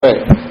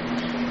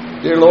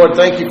Dear Lord,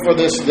 thank you for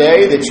this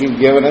day that you've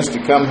given us to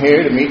come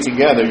here to meet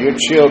together, your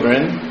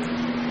children,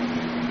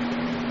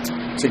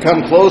 to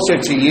come closer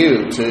to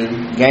you, to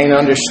gain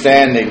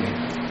understanding.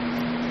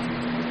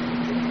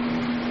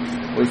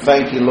 We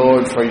thank you,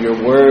 Lord, for your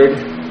word,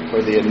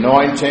 for the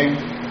anointing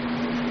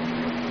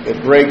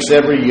that breaks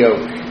every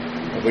yoke.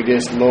 And we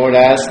just, Lord,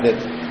 ask that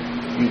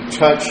you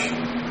touch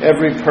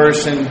every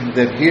person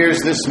that hears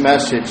this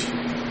message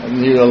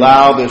and you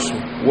allow this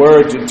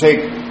word to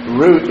take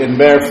root and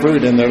bear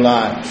fruit in their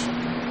lives.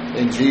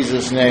 In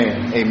Jesus'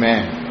 name,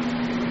 amen.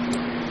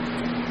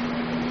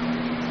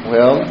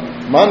 Well,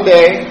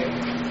 Monday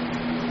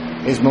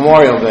is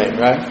Memorial Day,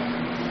 right?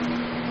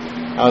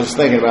 I was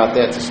thinking about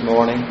that this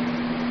morning.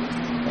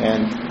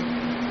 And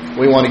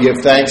we want to give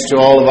thanks to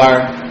all of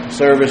our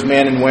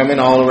servicemen and women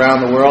all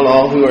around the world,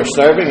 all who are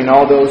serving and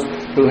all those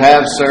who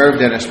have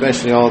served, and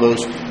especially all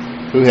those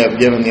who have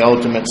given the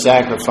ultimate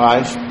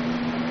sacrifice.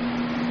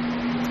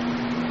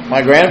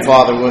 My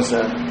grandfather was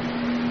a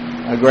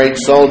great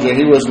soldier.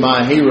 He was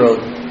my hero.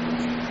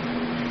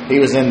 He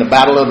was in the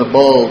Battle of the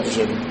Bulge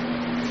and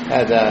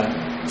had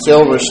a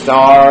Silver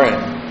Star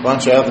and a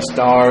bunch of other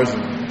stars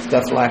and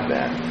stuff like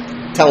that.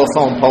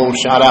 Telephone pole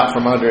shot out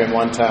from under him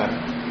one time.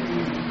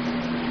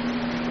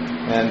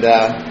 And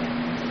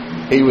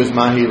he was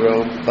my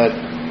hero. But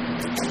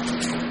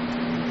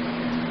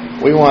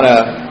we want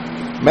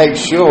to make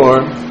sure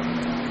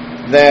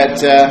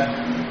that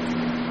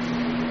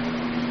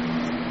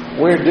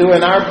we're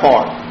doing our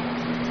part,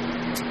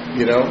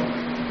 you know,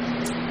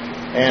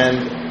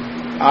 and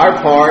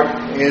our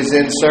part is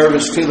in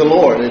service to the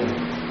Lord. And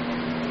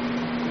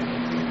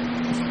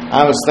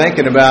I was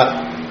thinking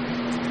about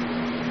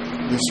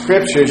the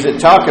scriptures that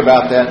talk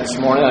about that this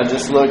morning. I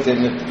just looked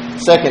in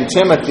 2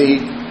 Timothy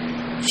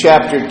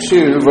chapter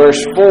 2,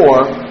 verse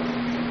 4.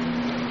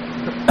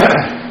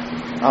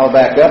 I'll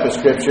back up a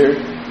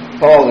scripture.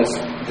 Paul is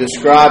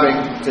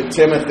describing to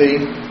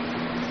Timothy.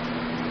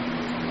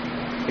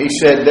 He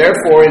said,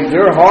 "Therefore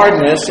endure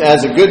hardness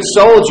as a good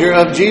soldier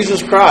of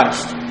Jesus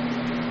Christ."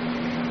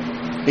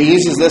 He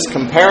uses this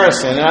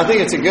comparison, and I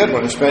think it's a good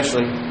one,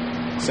 especially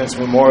since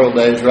Memorial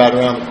Day is right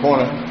around the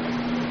corner.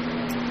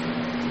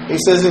 He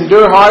says,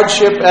 "Endure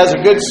hardship as a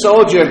good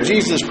soldier of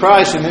Jesus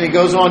Christ," and then he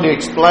goes on to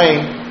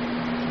explain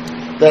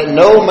that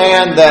no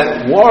man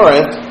that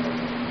warreth,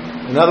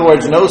 in other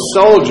words, no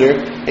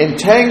soldier,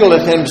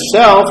 entangleth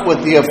himself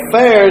with the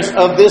affairs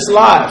of this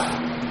life,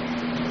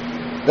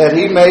 that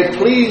he may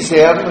please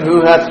him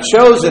who hath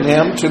chosen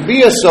him to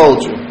be a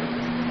soldier.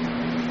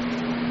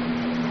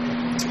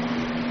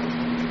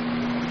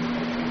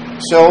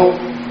 So,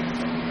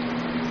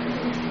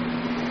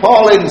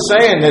 Paul isn't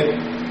saying that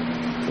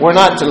we're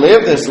not to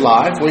live this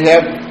life. We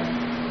have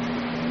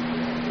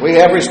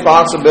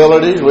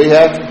responsibilities. We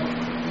have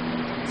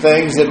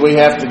things that we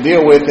have to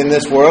deal with in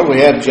this world.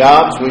 We have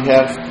jobs. We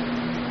have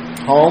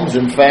homes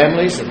and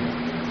families and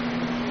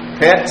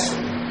pets,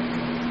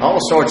 and all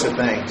sorts of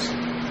things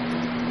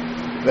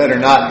that are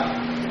not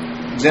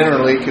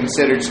generally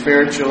considered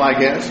spiritual, I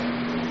guess.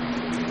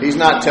 He's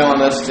not telling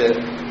us to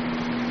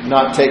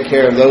not take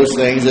care of those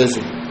things, is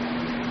he?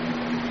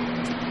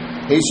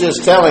 He's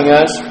just telling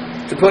us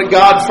to put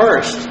God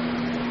first.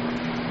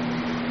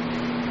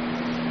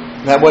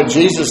 That what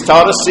Jesus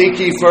taught us, seek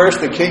ye first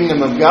the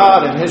kingdom of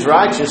God and his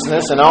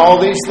righteousness, and all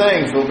these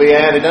things will be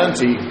added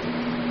unto you.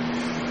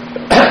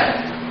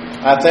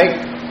 I think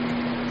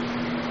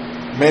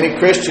many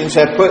Christians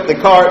have put the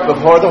cart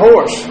before the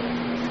horse.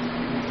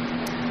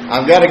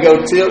 I've got to go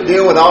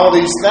deal with all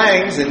these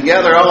things and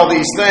gather all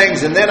these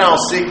things, and then I'll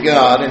seek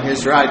God and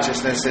his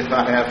righteousness if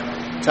I have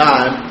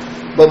time.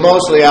 But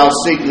mostly I'll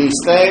seek these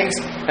things,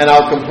 and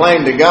I'll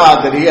complain to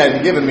God that he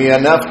hadn't given me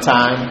enough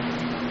time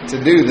to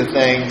do the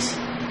things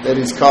that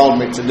he's called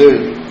me to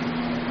do.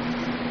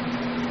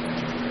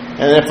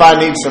 And if I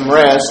need some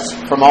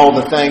rest from all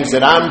the things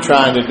that I'm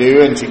trying to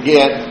do and to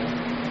get,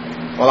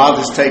 well, I'll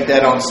just take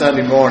that on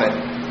Sunday morning.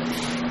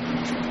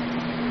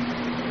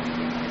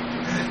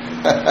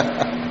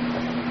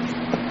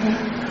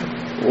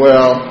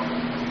 Well,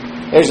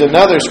 there's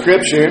another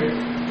scripture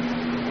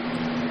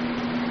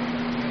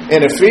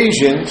in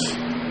Ephesians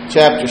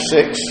chapter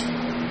 6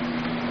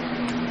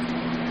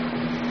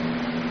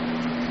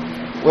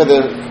 with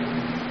a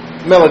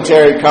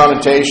military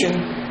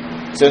connotation.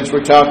 Since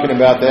we're talking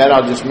about that,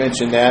 I'll just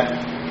mention that.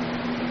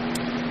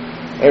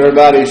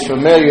 Everybody's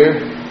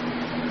familiar,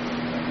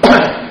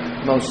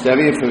 most of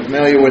you are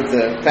familiar with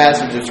the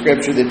passage of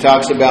Scripture that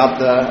talks about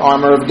the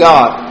armor of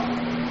God.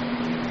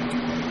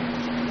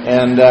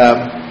 And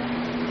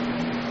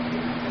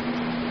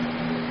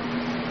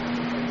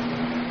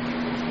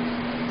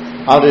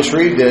I'll just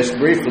read this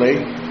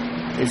briefly.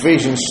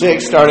 Ephesians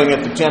 6, starting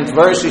at the 10th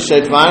verse, he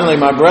said, "Finally,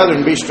 my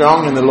brethren, be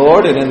strong in the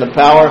Lord and in the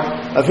power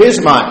of his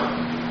might."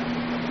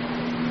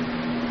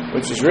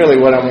 Which is really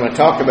what I'm going to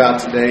talk about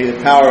today,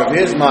 the power of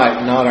his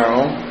might, not our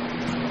own.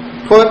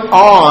 "Put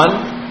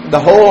on the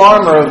whole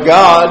armor of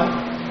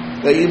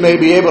God, that you may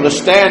be able to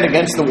stand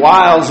against the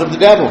wiles of the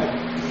devil."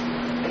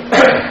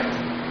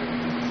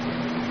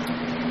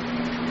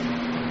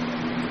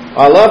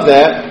 I love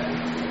that.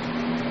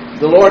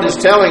 the Lord is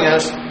telling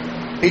us,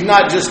 He's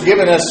not just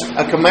giving us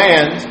a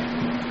command.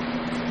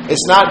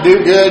 It's not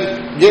do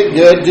good, get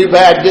good, do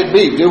bad, get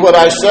beat. Do what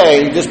I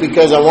say just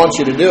because I want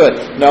you to do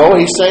it. No,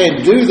 He's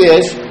saying do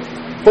this,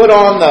 put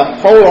on the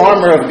whole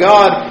armor of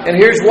God, and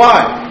here's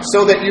why.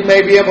 So that you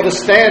may be able to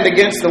stand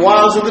against the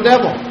wiles of the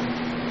devil.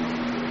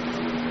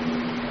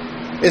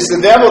 It's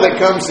the devil that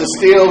comes to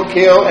steal,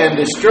 kill, and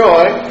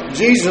destroy.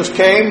 Jesus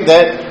came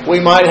that we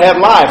might have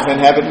life and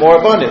have it more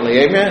abundantly.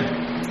 Amen.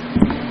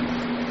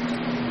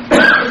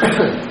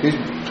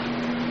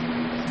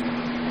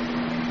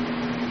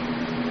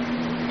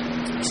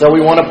 So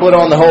we want to put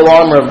on the whole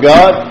armor of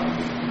God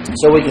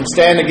so we can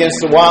stand against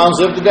the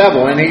wiles of the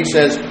devil. And He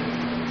says,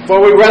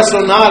 for we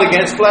wrestle not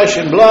against flesh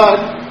and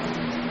blood.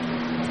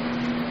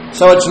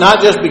 So it's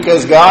not just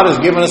because God has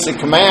given us a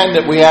command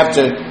that we have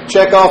to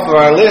check off of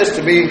our list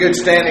to be in good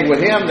standing with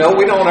Him. No,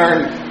 we don't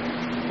earn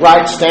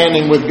right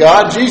standing with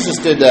God. Jesus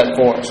did that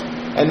for us.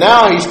 And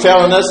now He's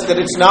telling us that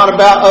it's not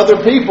about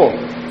other people.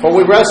 For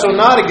we wrestle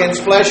not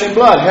against flesh and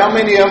blood. How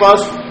many of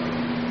us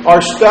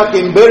are stuck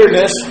in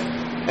bitterness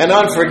and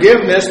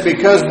unforgiveness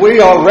because we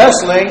are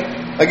wrestling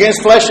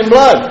against flesh and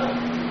blood?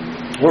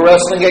 We're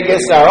wrestling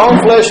against our own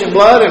flesh and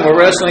blood, and we're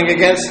wrestling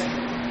against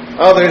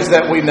others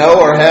that we know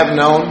or have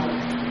known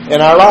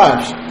in our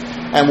lives.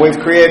 And we've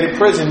created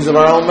prisons of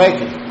our own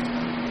making.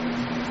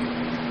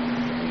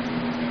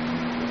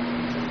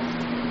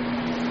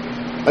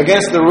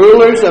 Against the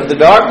rulers of the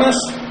darkness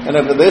and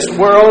of this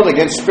world,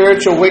 against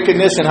spiritual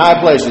wickedness in high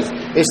places.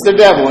 It's the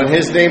devil and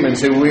his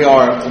demons who we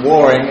are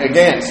warring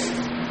against.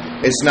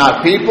 It's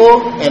not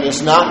people and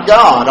it's not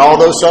God,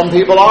 although some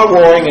people are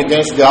warring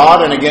against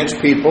God and against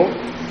people,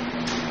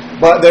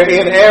 but they're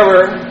in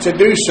error to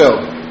do so.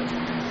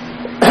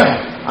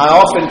 I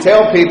often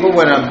tell people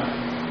when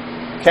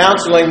I'm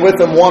counseling with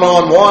them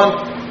one-on-one,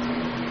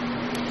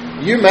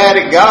 you mad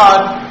at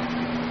God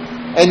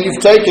and you've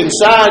taken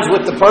sides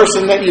with the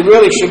person that you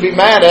really should be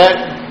mad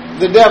at,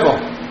 the devil.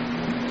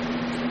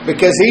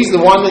 Because he's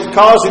the one that's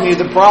causing you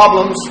the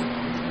problems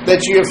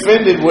that you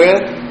offended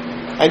with.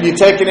 And you're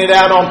taking it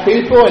out on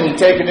people and you're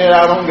taking it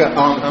out on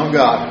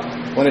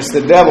God. When it's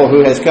the devil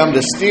who has come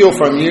to steal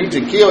from you,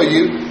 to kill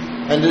you,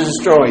 and to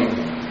destroy you.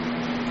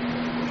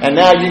 And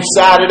now you've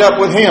sided up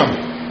with him.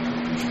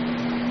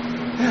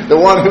 The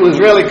one who was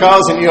really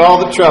causing you all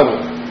the trouble.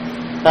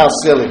 How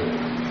silly.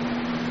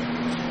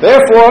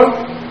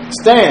 Therefore,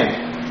 stand,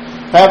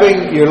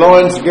 having your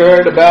loins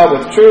girded about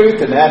with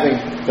truth, and having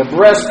the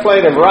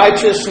breastplate of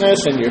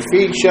righteousness, and your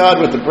feet shod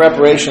with the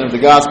preparation of the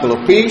gospel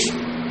of peace.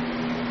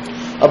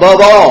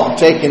 Above all,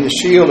 taking the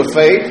shield of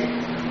faith,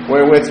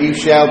 wherewith you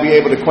shall be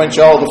able to quench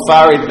all the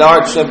fiery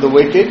darts of the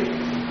wicked,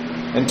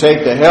 and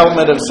take the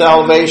helmet of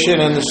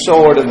salvation and the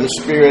sword of the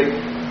Spirit,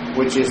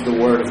 which is the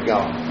Word of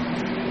God.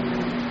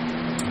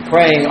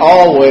 Praying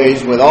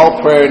always with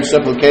all prayer and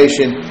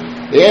supplication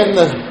in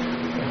the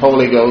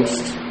Holy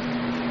Ghost,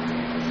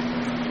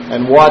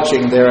 and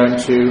watching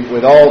thereunto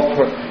with all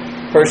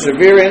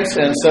perseverance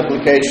and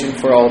supplication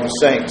for all the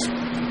saints.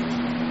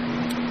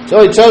 So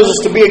He tells us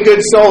to be a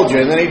good soldier,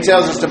 and then He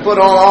tells us to put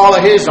on all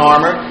of His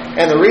armor,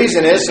 and the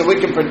reason is so we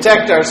can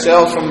protect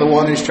ourselves from the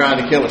one who's trying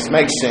to kill us.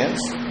 Makes sense.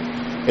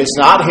 It's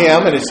not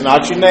him, and it's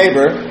not your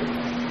neighbor,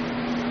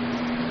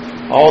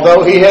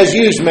 although he has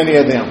used many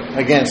of them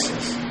against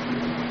us.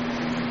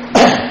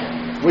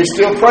 We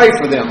still pray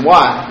for them.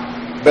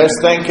 Why? Best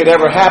thing could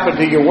ever happen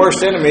to your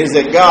worst enemy is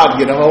that God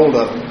get a hold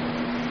of them.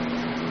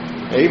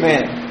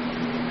 Amen.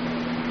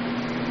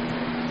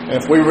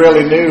 If we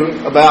really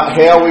knew about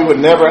hell, we would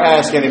never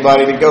ask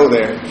anybody to go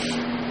there.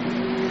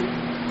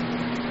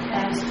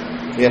 Pastor,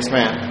 Yes,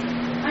 ma'am.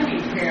 I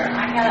need prayer.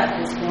 I got up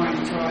this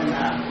morning throwing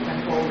up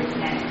before we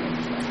came.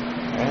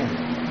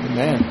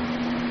 Amen.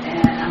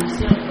 And I'm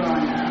still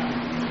throwing up.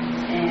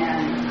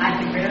 And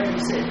I can barely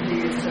sit through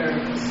your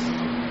service.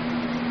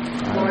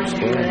 Lord,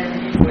 do whatever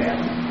you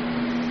will.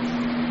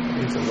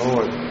 Praise the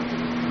Lord.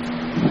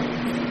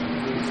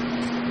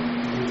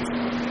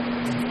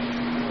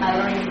 I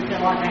don't even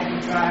feel like I can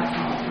drive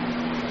home.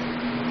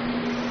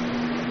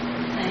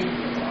 Thank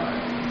you, Lord.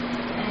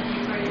 Thank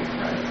you for your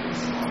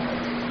presence, Lord.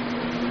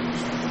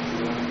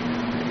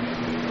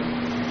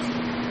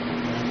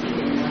 You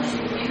can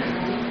worship here,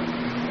 right?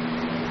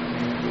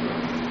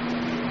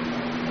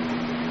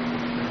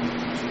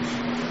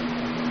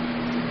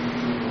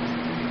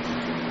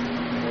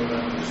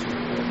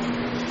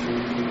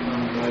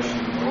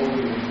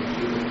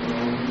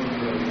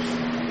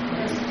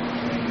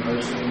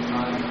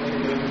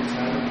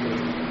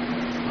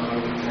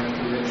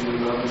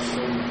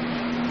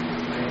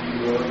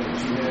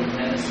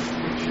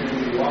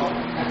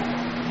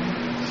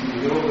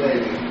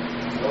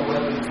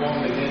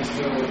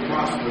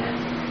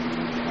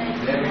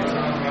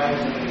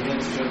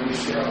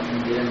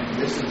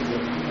 This is the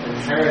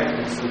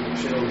inheritance of the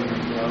children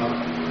of God.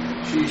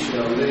 She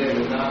shall live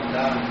and not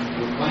die,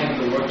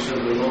 proclaim the works of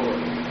the Lord.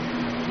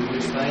 We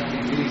just thank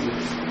you,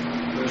 Jesus.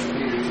 1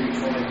 Peter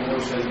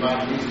 2:24 says,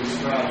 by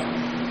Jesus Christ,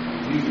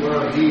 you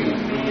were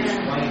healed. We just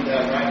claim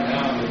that right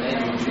now in the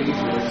name of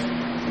Jesus.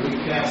 We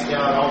cast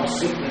out all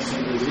sickness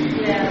and disease.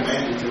 Yes. We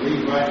command it to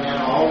leave right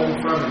now. All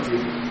infirmity,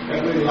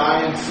 every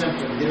lying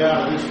symptom, get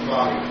out of this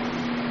body.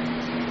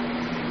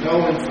 No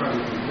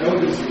infirmity, no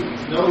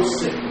disease, no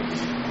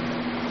sickness,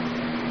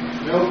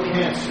 no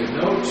cancer,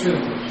 no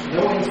tumors,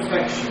 no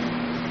infection,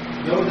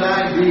 no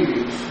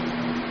diabetes,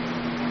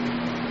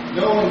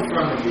 no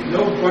infirmity,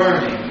 no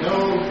burning, no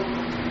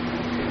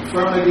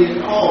infirmity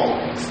at all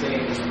can stay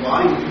in this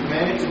body. We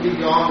command it to be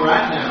gone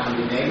right now in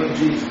the name of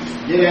Jesus.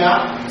 Get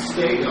out and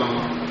stay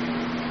gone.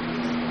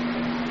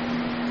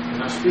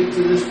 And I speak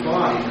to this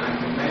body and I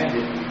command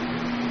it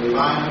to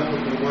line up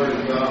with the Word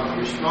of God.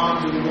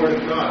 Respond to the Word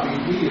of God. Be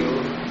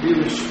healed, be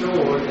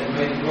restored, and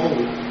made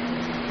whole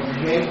from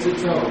head to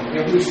toe.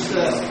 Every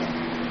cell,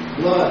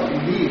 blood, be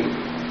healed.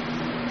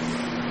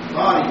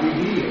 Body, be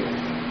healed.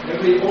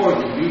 Every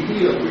organ, be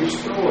healed,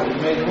 restored,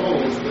 and made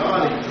whole as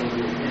God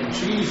intended. In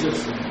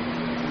Jesus' name.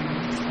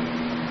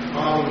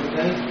 Father, we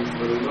thank you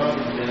for the love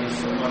you've done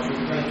so much. We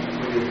thank you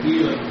for your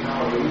healing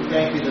power. We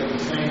thank you that the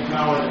same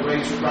power that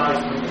raised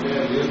Christ from the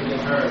dead lives in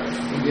her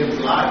and gives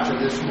life to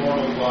this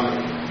mortal body.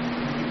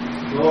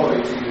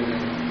 Glory to your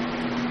name.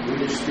 We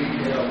just speak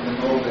health and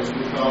wholeness.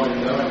 We call it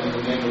done in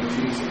the name of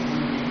Jesus.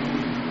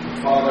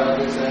 Father, I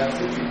just ask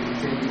that you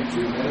continue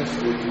to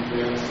minister to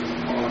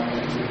Genesis' heart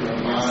and to her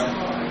mind.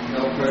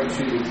 Help her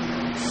to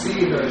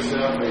see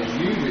herself as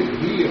you do,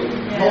 healed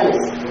and whole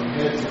from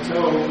head to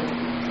toe.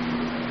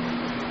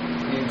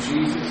 In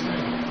Jesus'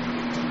 name.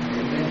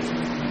 Amen.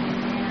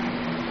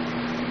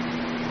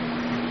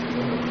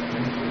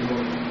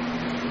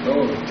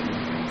 Glory to you.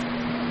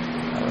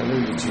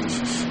 Hallelujah,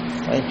 Jesus.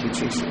 Thank you,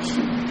 Jesus.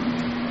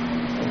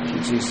 Thank you,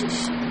 Jesus.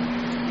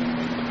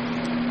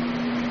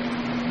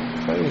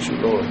 Praise you,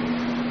 Lord.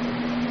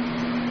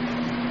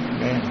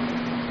 Amen.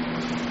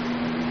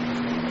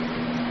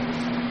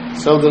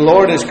 So the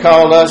Lord has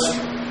called us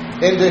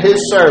into His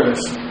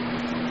service.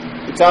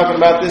 We're talking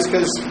about this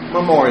because it's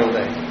Memorial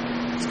Day.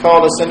 He's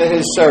called us into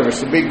His service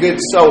to be good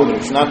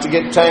soldiers, not to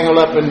get tangled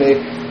up in the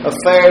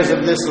affairs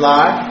of this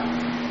life.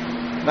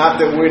 Not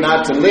that we're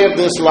not to live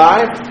this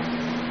life.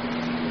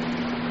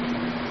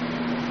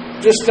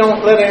 Just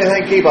don't let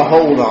anything keep a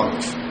hold on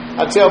us.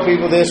 I tell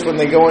people this when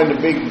they go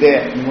into big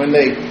debt and when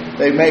they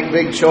make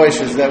big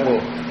choices that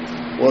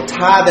will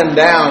tie them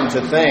down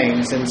to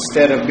things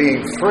instead of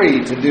being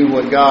free to do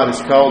what God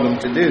has called them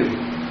to do.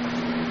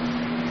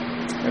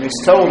 And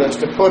He's told us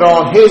to put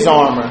on His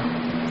armor.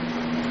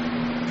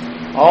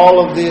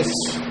 All of this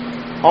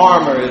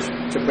armor is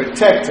to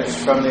protect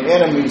us from the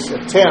enemy's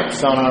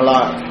attempts on our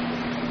life.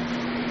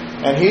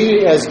 And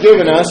He has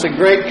given us a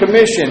great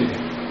commission.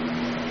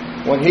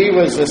 When He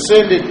was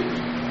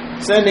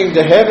ascending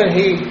to heaven,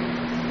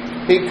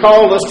 He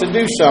called us to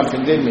do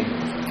something, didn't He?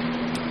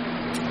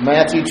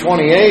 Matthew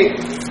 28,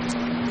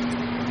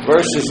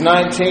 verses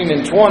 19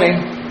 and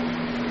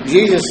 20,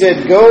 Jesus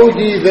said, "Go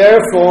ye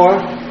therefore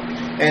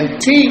and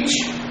teach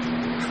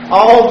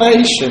all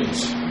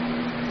nations,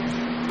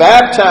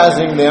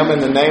 baptizing them in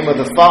the name of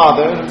the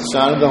Father, the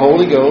Son, and the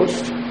Holy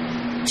Ghost,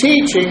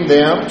 teaching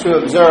them to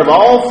observe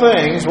all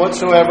things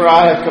whatsoever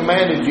I have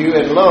commanded you,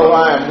 and lo,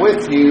 I am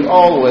with you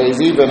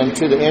always, even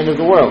unto the end of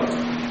the world."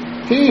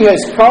 He has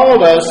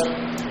called us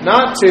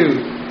not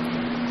to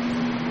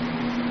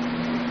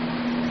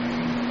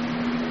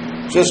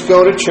just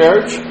go to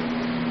church,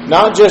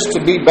 not just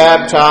to be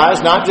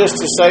baptized, not just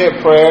to say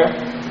a prayer,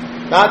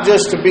 not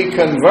just to be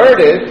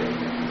converted,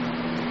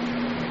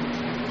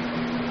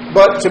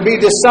 but to be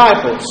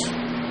disciples.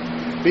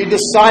 Be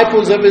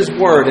disciples of His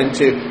Word and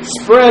to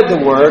spread the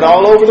Word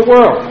all over the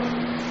world.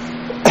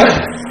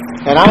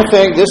 And I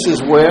think this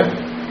is where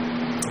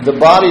the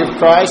body of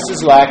Christ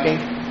is lacking,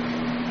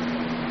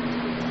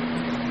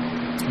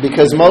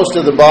 because most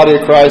of the body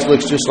of Christ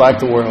looks just like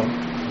the world.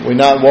 We're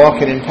not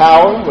walking in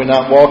power. We're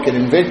not walking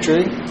in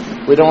victory.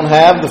 We don't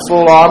have the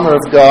full armor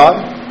of God.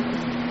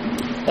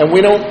 And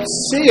we don't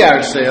see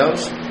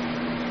ourselves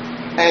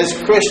as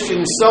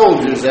Christian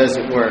soldiers, as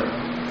it were.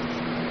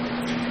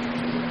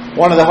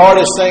 One of the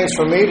hardest things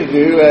for me to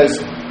do as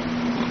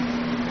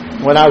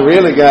when I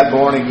really got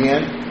born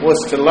again was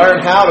to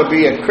learn how to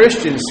be a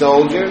Christian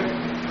soldier,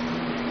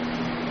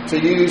 to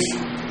use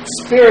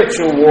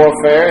spiritual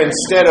warfare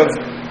instead of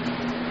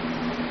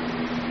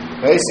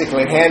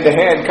basically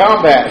hand-to-hand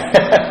combat.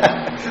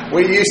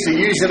 We're used to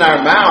using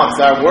our mouths,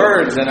 our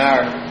words, in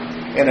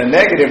a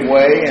negative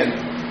way,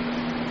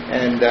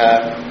 and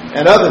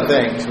other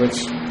things,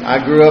 which I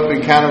grew up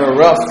in kind of a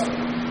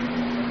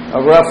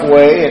rough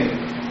way, and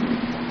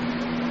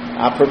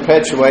I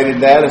perpetuated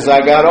that as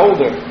I got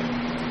older.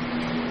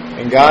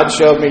 And God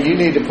showed me, you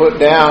need to put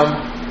down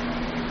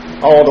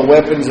all the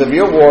weapons of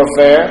your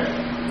warfare,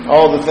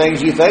 all the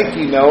things you think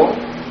you know,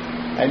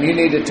 and you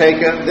need to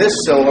take up this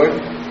sword,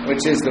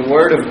 which is the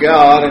Word of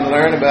God, and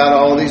learn about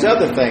all these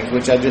other things,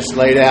 which I just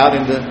laid out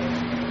in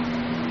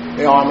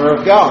the armor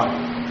of God.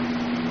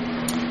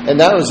 And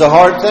that was a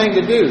hard thing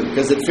to do,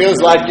 because it feels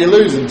like you're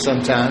losing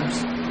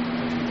sometimes,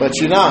 but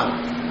you're not.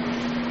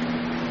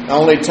 The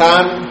only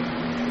time,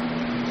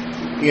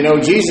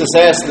 Jesus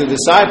asked the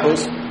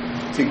disciples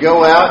to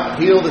go out,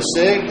 heal the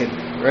sick,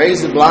 and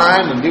raise the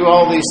blind and do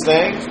all these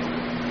things,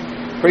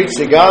 preach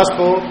the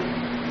gospel.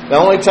 The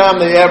only time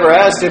they ever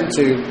asked him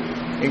to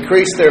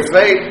increase their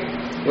faith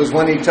was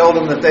when he told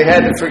them that they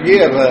had to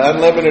forgive an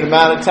unlimited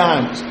amount of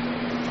times.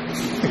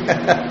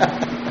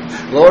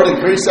 Lord,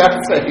 increase our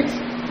faith.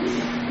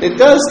 It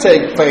does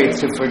take faith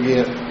to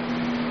forgive.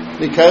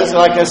 Because,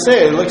 like I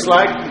said,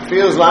 it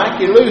feels like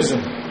you're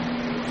losing.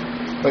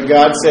 But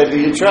God said, do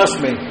you trust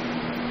me?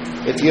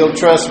 If you'll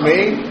trust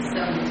me,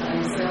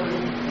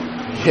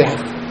 yeah.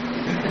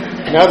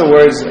 In other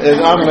words,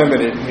 it's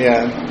unlimited.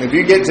 Yeah. If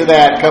you get to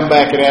that, come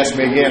back and ask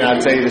me again. I'll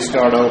tell you to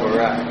start over,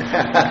 right?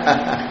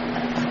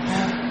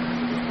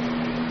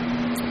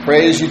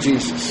 Praise you,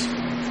 Jesus.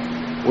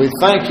 We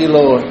thank you,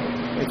 Lord.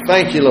 We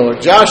thank you,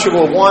 Lord.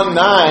 Joshua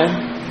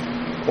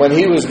 1:9, when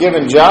he was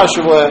giving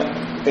Joshua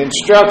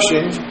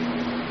instructions,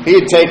 he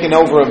had taken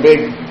over a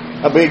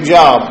big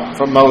job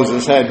from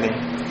Moses, hadn't he?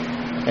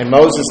 And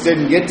Moses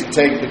didn't get to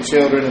take the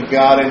children of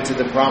God into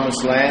the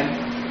promised land.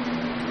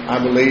 I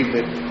believe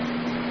that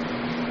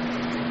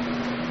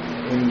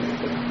in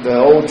the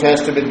Old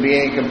Testament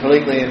being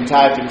completely in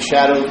type and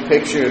shadow,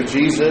 picture of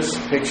Jesus,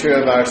 picture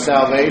of our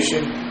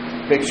salvation,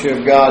 picture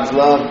of God's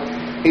love,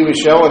 he was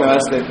showing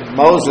us that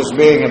Moses,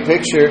 being a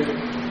picture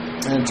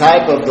and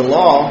type of the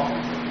law,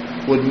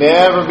 would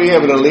never be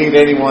able to lead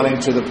anyone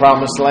into the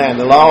promised land.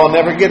 The law will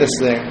never get us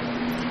there.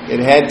 It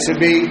had to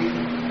be.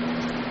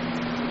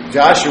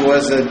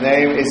 Joshua's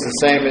name is the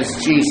same as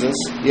Jesus,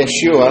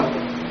 Yeshua.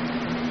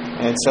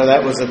 And so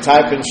that was a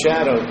type and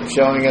shadow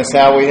showing us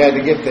how we had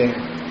to get there.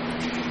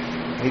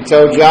 He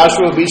told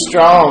Joshua, be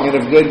strong and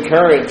of good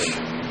courage.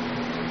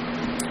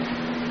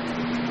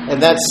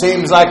 And that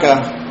seems like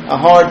a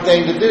hard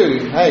thing to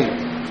do. Hey,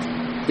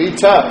 be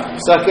tough,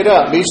 suck it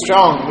up, be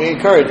strong, be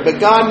encouraged. But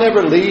God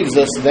never leaves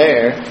us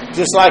there.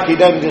 Just like He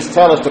doesn't just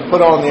tell us to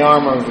put on the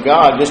armor of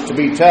God just to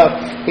be tough.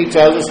 He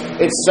tells us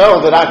it's so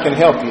that I can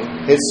help you.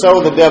 It's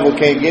so the devil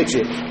can't get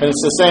you. And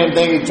it's the same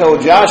thing He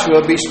told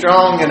Joshua, be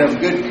strong and of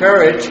good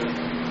courage,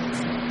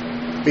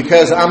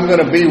 because I'm going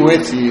to be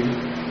with you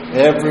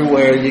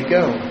everywhere you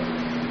go.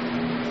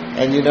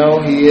 And you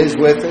know, He is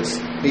with us.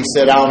 He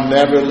said, I'll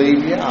never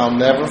leave you. I'll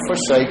never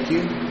forsake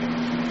you.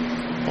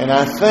 And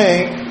I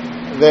think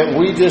that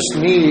we just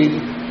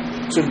need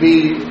to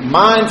be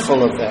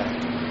mindful of that.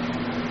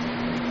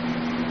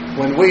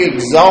 When we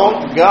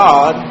exalt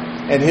God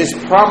and His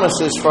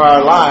promises for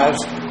our lives,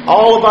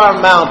 all of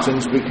our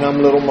mountains become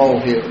little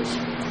molehills.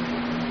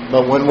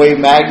 But when we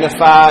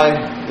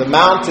magnify the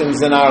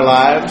mountains in our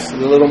lives,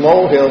 the little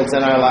molehills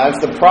in our lives,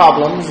 the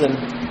problems and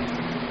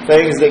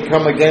things that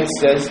come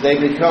against us, they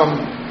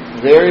become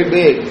very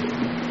big.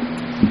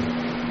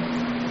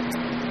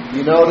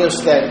 You notice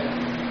that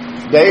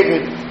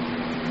David,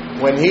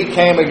 when he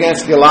came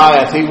against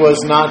Goliath, he was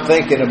not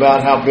thinking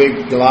about how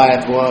big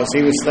Goliath was.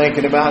 He was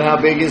thinking about how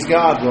big his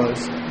God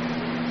was.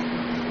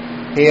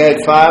 He had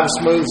 5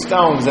 smooth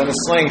stones and a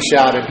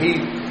slingshot, and he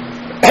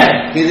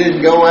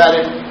didn't go at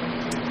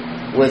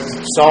it with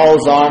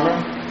Saul's armor.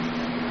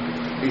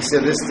 He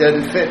said, this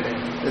doesn't fit me.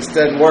 This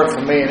doesn't work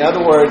for me. In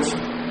other words,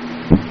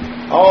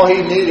 all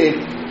he needed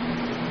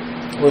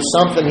was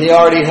something he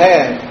already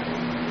had,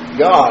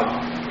 God.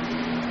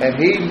 And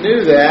he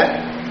knew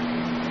that.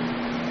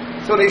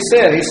 That's what he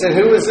said. He said,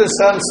 who is this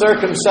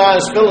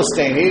uncircumcised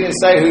Philistine? He didn't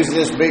say, who's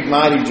this big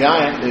mighty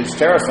giant who's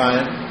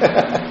terrifying.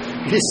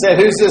 He said,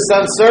 who's this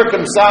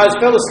uncircumcised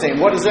Philistine?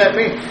 What does that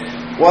mean?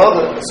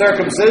 Well, the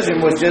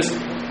circumcision was just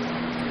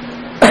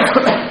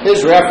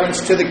his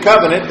reference to the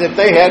covenant that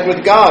they had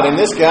with God. And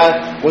this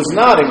guy was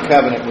not in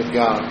covenant with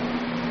God.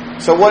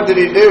 So what did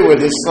he do with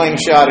his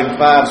slingshot and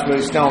 5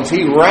 smooth stones?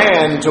 He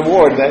ran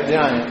toward that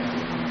giant.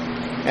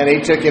 And he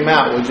took him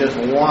out with just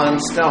 1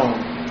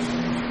 stone.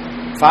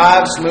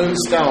 5 smooth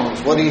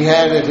stones. What he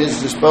had at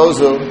his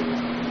disposal,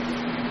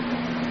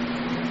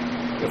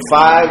 the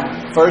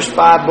first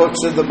 5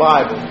 books of the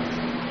Bible,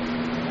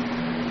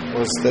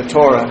 was the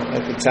Torah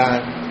at the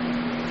time.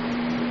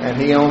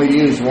 And he only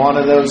used 1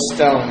 of those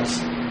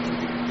stones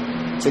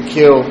to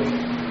kill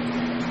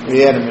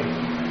the enemy.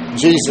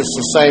 Jesus,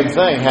 the same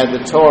thing, had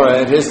the Torah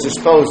at his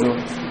disposal.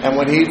 And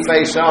when he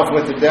faced off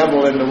with the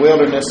devil in the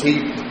wilderness,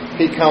 he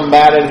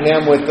combated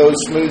him with those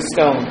smooth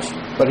stones.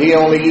 But he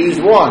only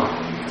used 1.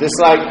 Just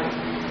like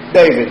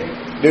David,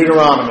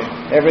 Deuteronomy.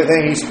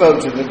 Everything he spoke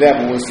to the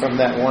devil was from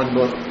that 1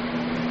 book.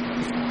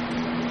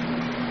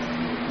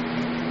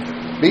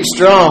 Be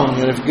strong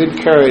and of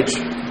good courage,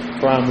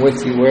 for I'm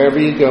with you wherever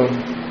you go.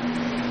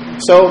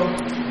 So,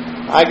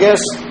 I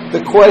guess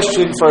the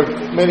question for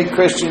many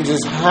Christians is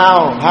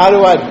how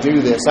do I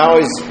do this? I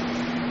always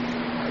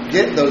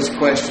get those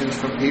questions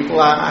from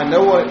people. I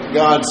know what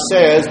God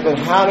says, but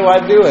how do I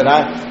do it?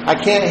 I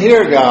can't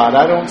hear God.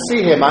 I don't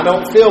see Him. I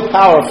don't feel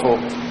powerful.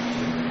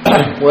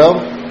 Well,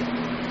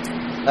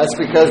 that's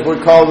because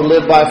we're called to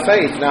live by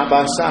faith, not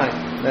by sight.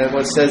 That's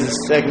what it says in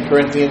 2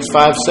 Corinthians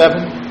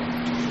 5:7.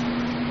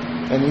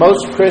 And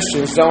most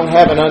Christians don't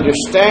have an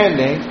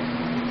understanding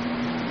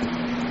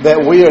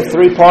that we are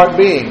 3-part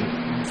being.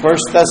 1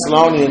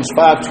 Thessalonians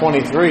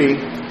 5:23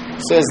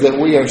 says that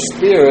we are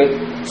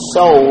spirit,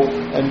 soul,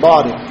 and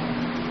body.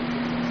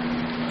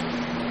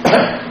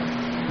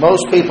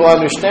 Most people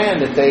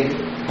understand that they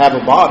have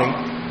a body.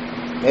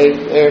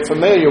 They're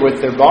familiar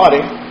with their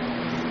body,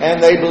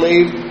 and they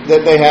believe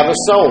that they have a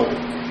soul.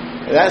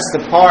 That's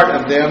the part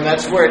of them,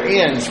 that's where it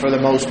ends for the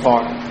most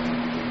part.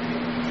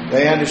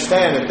 They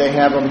understand that they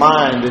have a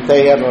mind, that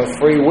they have a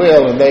free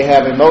will, and they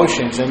have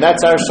emotions, and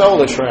that's our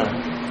soulish realm.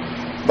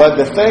 But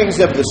the things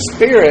of the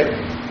Spirit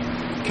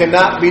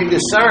cannot be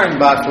discerned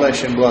by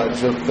flesh and blood,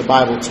 as the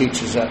Bible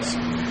teaches us.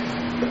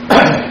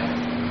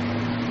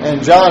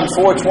 And John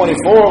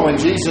 4:24, when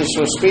Jesus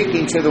was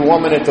speaking to the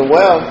woman at the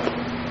well,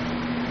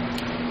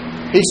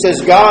 He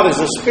says, God is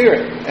a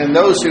spirit, and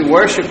those who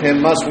worship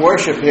Him must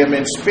worship Him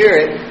in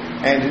spirit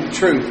and in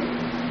truth.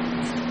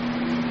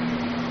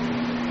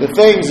 The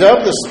things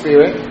of the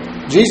Spirit,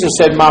 Jesus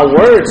said, my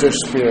words are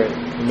spirit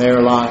and they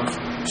are life.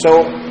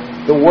 So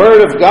the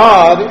Word of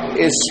God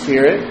is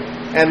spirit,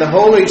 and the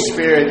Holy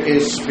Spirit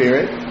is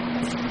spirit.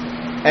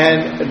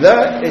 And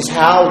that is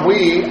how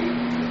we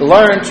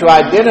learn to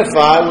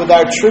identify with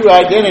our true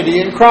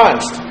identity in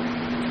Christ.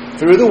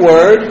 Through the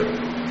Word,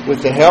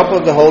 with the help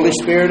of the Holy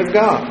Spirit of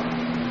God.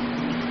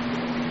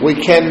 We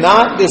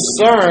cannot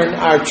discern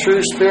our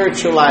true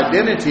spiritual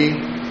identity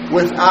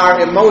with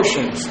our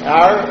emotions,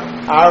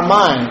 our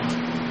mind,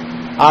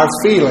 our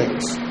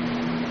feelings.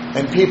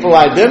 And people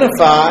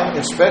identify,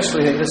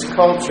 especially in this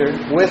culture,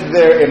 with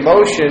their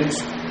emotions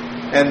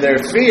and their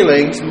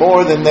feelings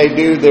more than they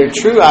do their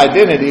true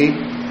identity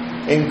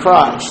in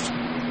Christ.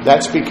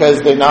 That's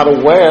because they're not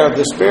aware of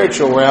the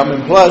spiritual realm.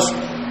 And plus,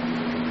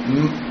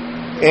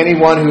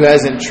 anyone who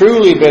hasn't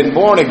truly been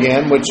born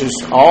again, which is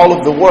all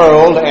of the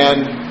world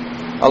and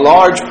a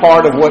large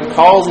part of what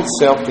calls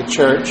itself the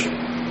church,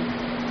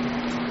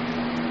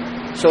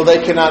 so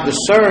they cannot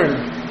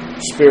discern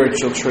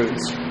spiritual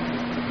truths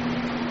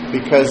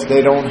because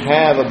they don't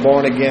have a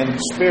born-again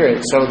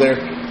spirit. So their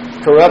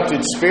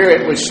corrupted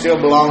spirit, which still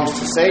belongs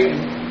to Satan,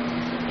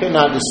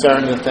 cannot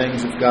discern the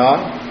things of God,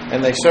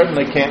 and they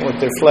certainly can't with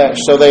their flesh.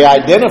 So they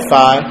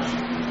identify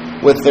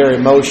with their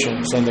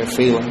emotions and their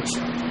feelings.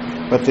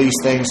 But these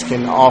things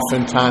can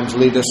oftentimes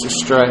lead us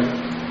astray.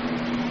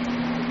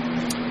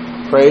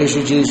 Praise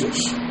you, Jesus.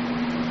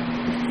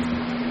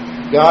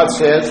 God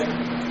says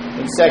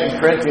in 2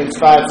 Corinthians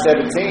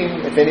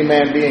 5:17, if any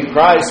man be in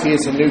Christ, he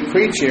is a new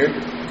creature.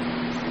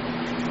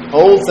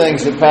 Old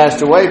things have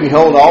passed away.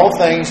 Behold, all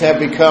things have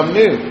become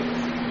new.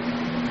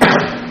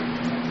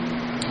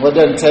 Well, it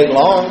doesn't take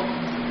long.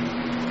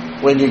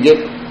 When you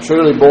get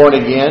truly born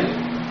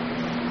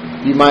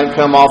again, you might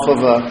come off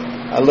of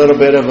a little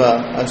bit of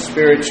a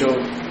spiritual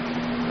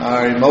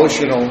or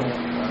emotional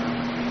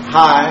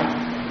high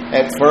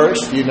at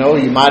first. You know,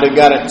 you might have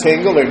got a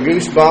tingle or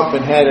goosebump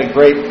and had a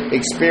great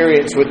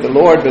experience with the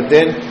Lord, but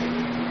then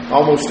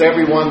almost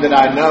everyone that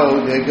I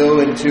know, they go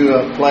into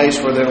a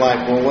place where they're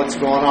like, well, what's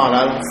going on?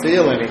 I don't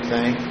feel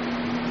anything.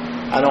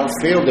 I don't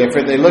feel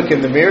different. They look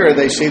in the mirror,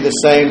 they see the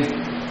same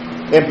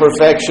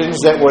imperfections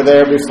that were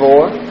there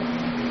before.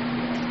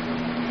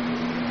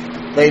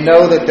 They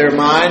know that their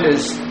mind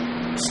is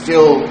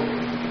still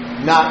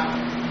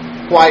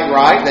not quite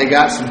right. They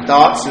got some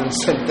thoughts and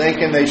some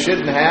thinking they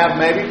shouldn't have,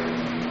 maybe.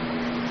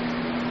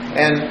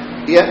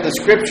 And yet the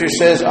Scripture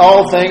says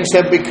all things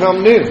have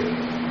become new.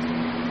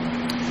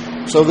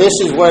 So this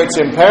is where it's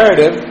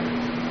imperative.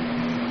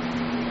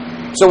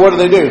 So what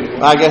do?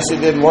 I guess it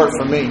didn't work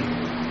for me.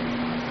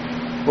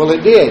 Well,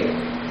 it did.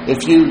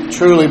 If you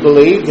truly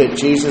believe that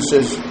Jesus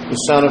is the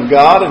Son of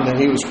God and that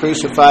He was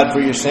crucified for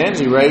your sins,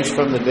 He raised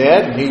from the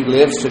dead, and He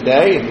lives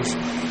today, and He's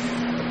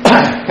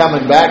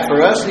coming back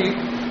for us,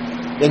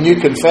 then you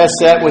confess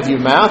that with your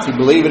mouth, you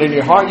believe it in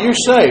your heart, you're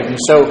saved. And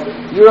so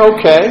you're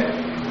okay.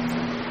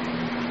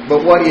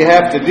 But what you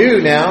have to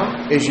do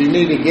now is you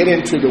need to get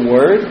into the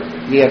Word.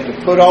 You have to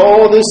put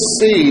all this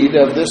seed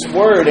of this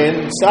Word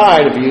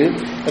inside of you,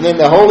 and then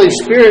the Holy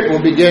Spirit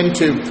will begin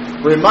to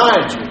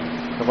remind you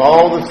of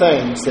all the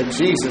things that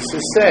Jesus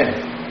has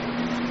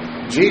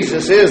said.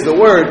 Jesus is the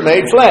Word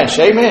made flesh.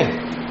 Amen.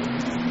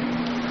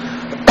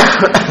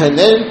 And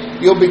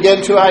then you'll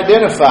begin to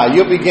identify.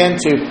 You'll begin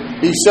to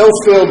be so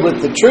filled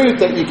with the truth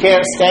that you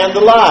can't stand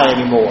the lie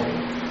anymore.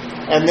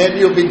 And then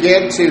you'll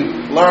begin to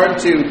learn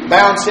to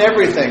bounce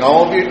everything,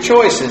 all of your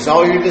choices,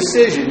 all your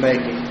decision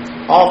making,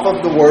 off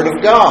of the Word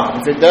of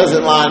God. If it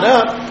doesn't line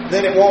up,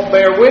 then it won't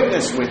bear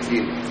witness with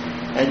you.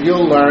 And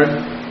you'll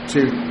learn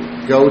to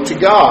go to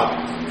God.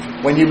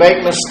 When you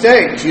make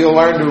mistakes, you'll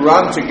learn to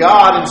run to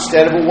God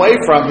instead of away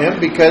from Him,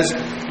 because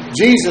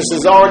Jesus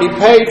has already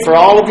paid for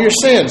all of your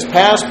sins,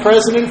 past,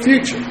 present, and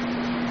future.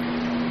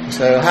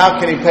 So how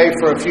can He pay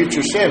for a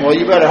future sin? Well,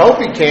 you better hope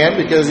He can,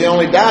 because He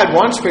only died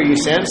once for your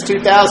sins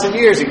 2,000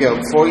 years ago,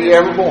 before you were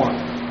ever born.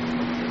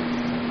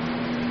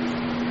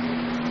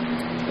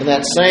 In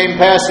that same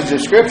passage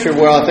of Scripture,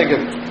 where I think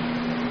of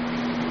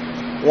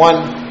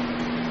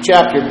one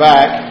chapter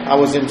back, I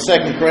was in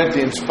 2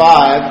 Corinthians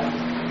 5,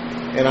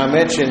 and I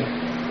mentioned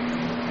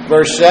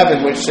verse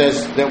 7, which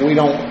says that we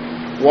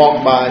don't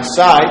walk by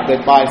sight,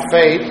 but by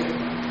faith.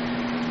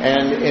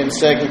 And in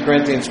 2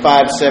 Corinthians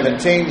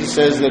 5:17, it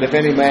says that if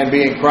any man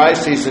be in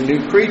Christ, he's a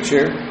new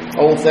creature.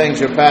 Old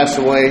things are passed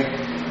away.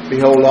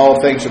 Behold, all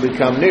things have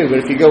become new. But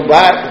if you go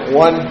back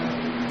one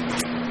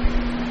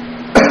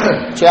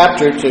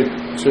chapter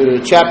to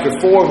chapter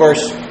 4,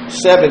 verse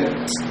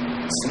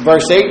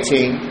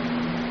 18,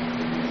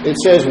 it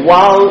says,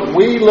 while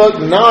we look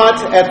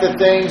not at the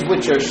things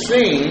which are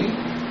seen,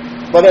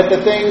 but at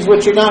the things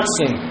which are not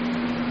seen.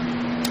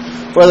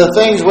 For the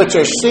things which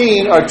are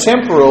seen are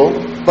temporal,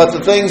 but the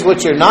things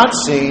which are not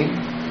seen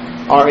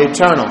are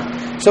eternal.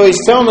 So he's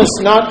telling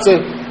us not to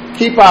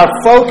keep our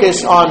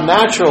focus on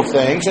natural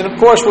things. And of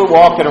course we're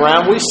walking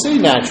around, we see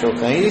natural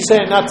things. He's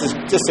saying not to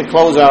just to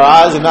close our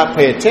eyes and not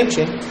pay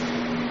attention.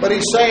 But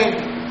he's saying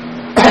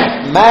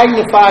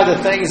magnify the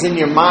things in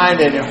your mind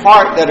and your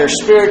heart that are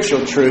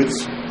spiritual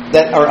truths,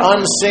 that are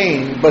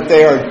unseen, but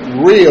they are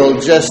real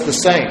just the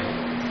same.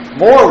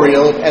 More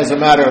real, as a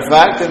matter of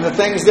fact, than the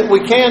things that we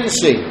can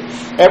see.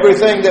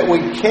 Everything that we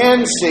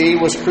can see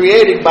was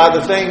created by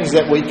the things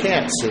that we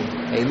can't see.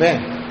 Amen.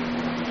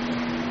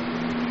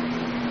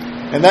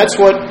 And that's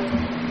what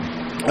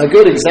a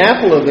good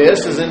example of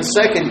this is in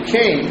 2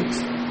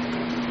 Kings,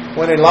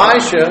 when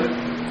Elisha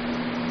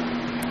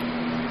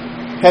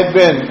had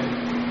been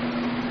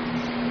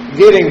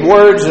getting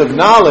words of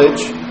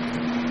knowledge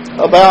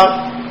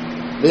about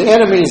the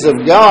enemies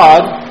of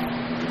God,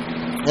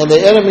 and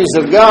the enemies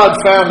of God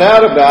found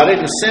out about it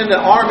and sent an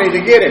army to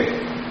get him.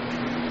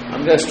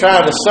 I'm just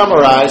trying to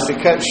summarize to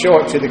cut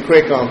short to the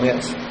quick on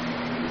this.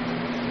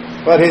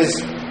 But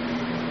his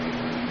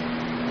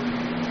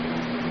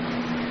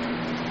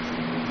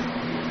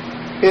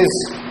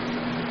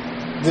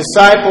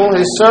disciple,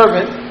 his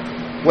servant,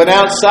 went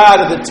outside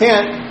of the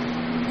tent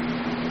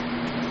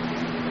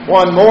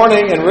one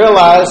morning and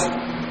realized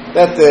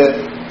that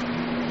the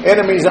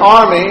enemy's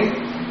army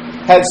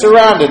had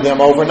surrounded them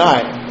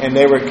overnight, and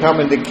they were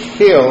coming to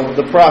kill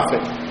the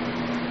prophet.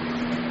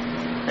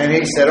 And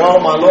he said, "Oh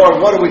my Lord,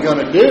 what are we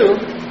going to do?"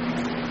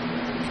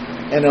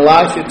 And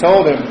Elisha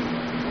told him,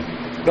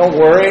 "Don't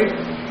worry.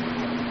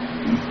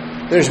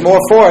 There's more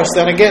for us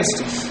than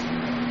against us."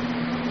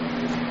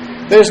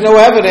 There's no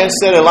evidence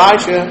that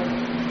Elisha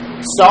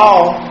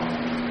saw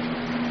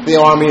the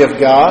army of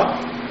God.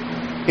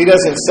 He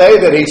doesn't say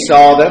that he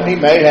saw them. He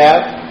may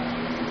have.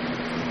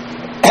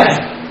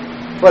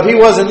 But he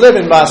wasn't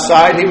living by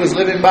sight. He was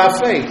living by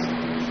faith.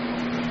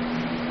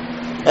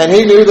 And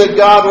he knew that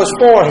God was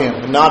for him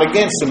and not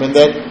against him, and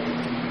that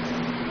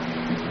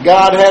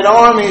God had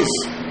armies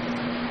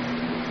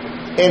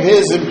in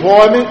his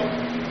employment,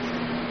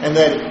 and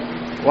that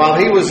while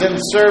he was in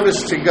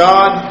service to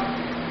God,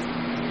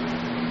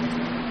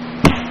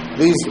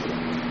 these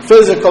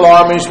physical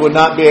armies would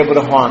not be able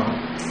to harm him.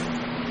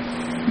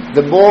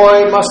 The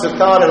boy must have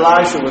thought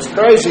Elisha was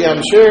crazy,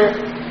 I'm sure.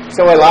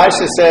 So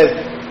Elisha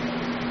said,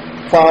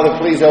 "Father,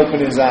 please open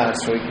his eyes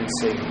so he can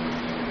see."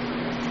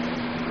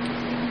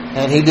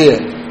 And he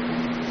did.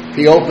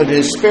 He opened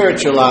his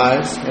spiritual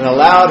eyes and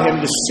allowed him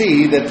to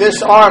see that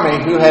this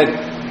army who had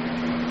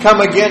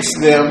come against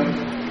them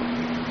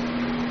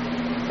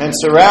and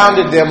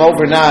surrounded them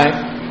overnight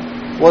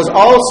was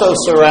also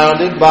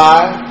surrounded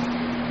by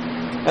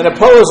an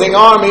opposing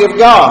army of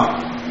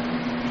God,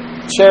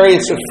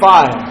 chariots of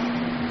fire.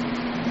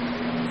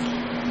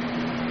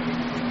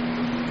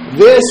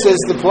 This is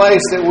the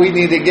place that we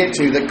need to get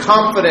to, the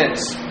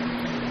confidence.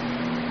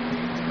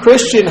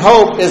 Christian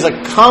hope is a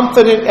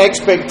confident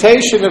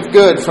expectation of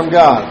good from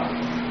God,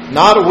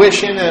 not a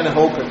wishing and a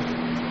hoping.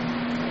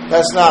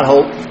 That's not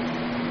hope.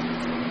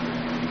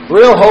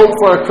 Real hope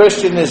for a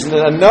Christian is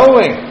a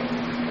knowing,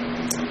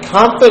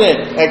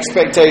 confident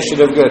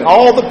expectation of good.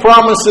 All the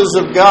promises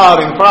of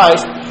God in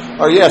Christ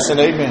are yes and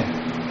amen.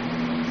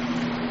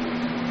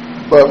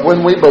 But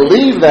when we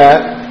believe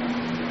that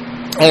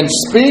and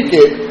speak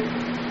it,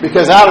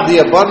 because out of the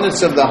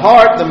abundance of the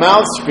heart, the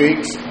mouth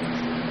speaks,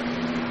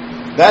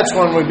 that's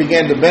when we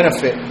begin to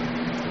benefit.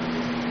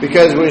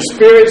 Because we're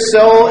spirit,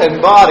 soul,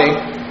 and body.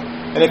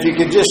 And if you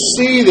could just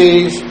see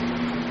these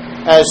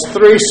as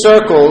three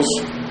circles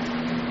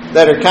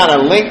that are kind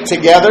of linked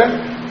together,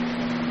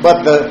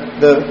 but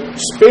the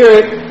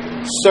spirit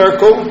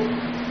circle,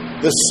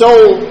 the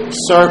soul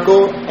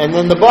circle, and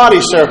then the body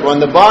circle.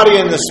 And the body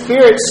and the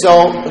spirit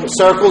soul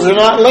circles are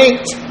not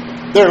linked.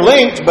 They're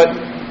linked,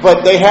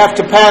 but they have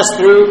to pass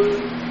through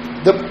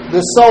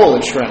the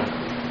soulish realm.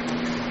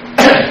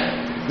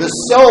 The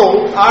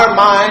soul, our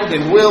mind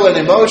and will and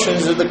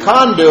emotions, are the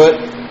conduit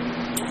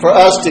for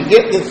us to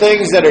get the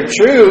things that are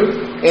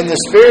true in the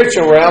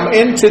spiritual realm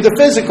into the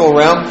physical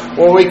realm,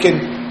 where we can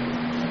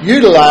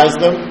utilize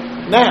them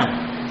now.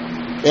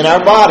 In our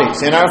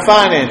bodies, in our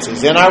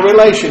finances, in our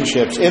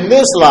relationships, in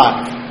this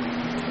life.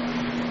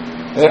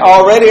 They're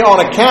already on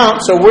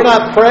account, so we're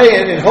not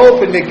praying and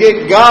hoping to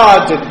get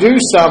God to do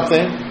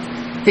something.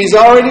 He's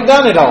already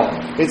done it all.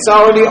 It's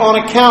already on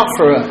account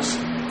for us.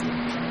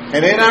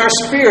 And in our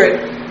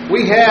spirit,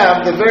 we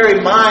have the very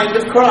mind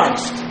of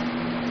Christ.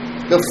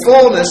 The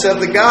fullness of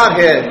the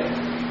Godhead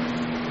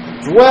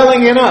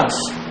dwelling in us.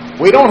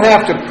 We don't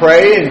have to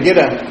pray and get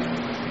a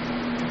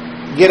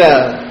get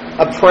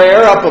a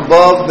prayer up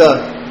above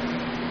the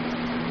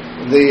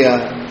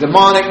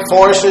demonic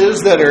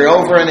forces that are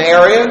over an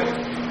area.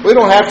 We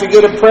don't have to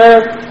get a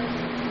prayer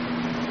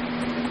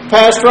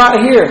passed right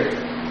here,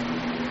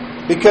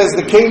 because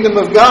the kingdom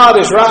of God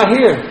is right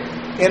here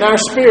in our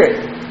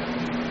spirit.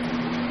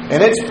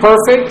 And it's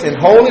perfect and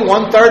holy.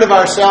 1/3 of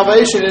our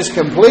salvation is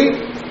complete,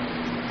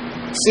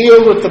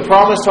 sealed with the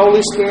promised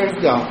Holy Spirit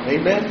of God.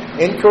 Amen.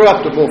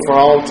 Incorruptible for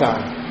all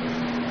time.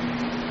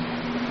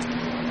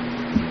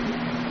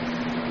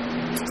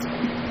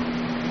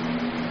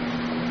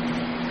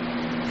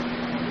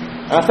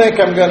 I think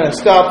I'm going to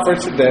stop for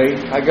today.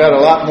 I got a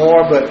lot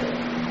more, but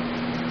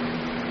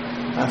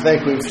I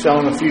think we've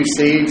sown a few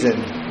seeds, and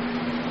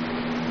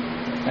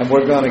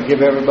we're going to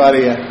give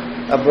everybody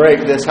a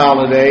break this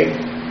holiday.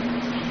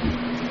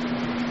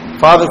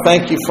 Father,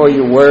 thank you for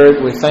your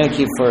word. We thank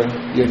you for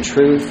your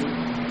truth.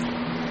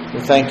 We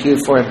thank you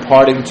for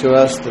imparting to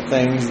us the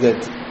things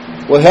that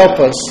will help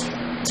us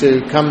to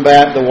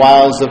combat the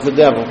wiles of the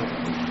devil.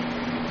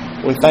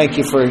 We thank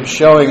you for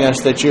showing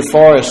us that you're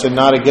for us and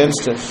not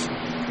against us,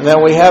 and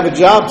that we have a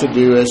job to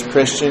do as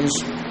Christians.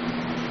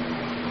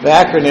 The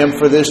acronym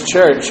for this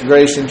church,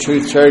 Grace and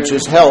Truth Church,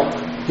 is HELP,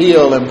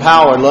 Heal,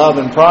 Empower, Love,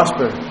 and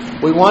Prosper.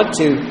 We want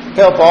to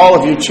help all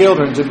of you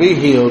children to be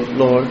healed,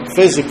 Lord,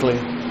 physically,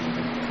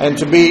 and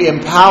to be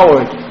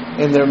empowered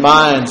in their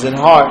minds and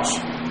hearts.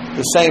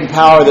 The same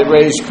power that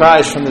raised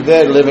Christ from the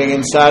dead living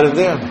inside of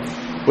them.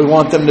 We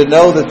want them to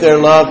know that they're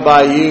loved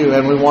by you,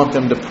 and we want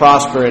them to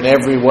prosper in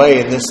every way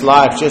in this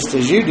life, just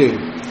as you do.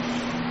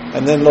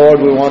 And then,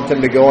 Lord, we want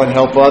them to go and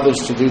help others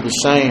to do the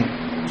same.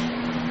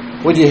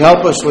 Would you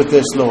help us with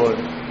this, Lord?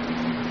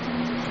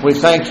 We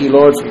thank you,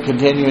 Lord, for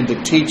continuing to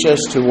teach us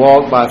to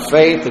walk by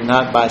faith and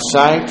not by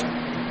sight,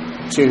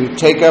 to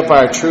take up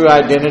our true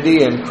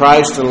identity in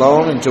Christ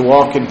alone, and to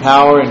walk in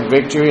power and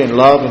victory and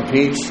love and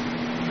peace.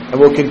 And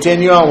we'll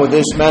continue on with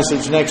this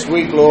message next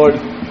week, Lord,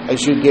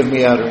 as you give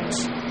me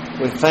utterance.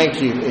 We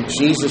thank you in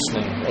Jesus'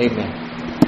 name. Amen.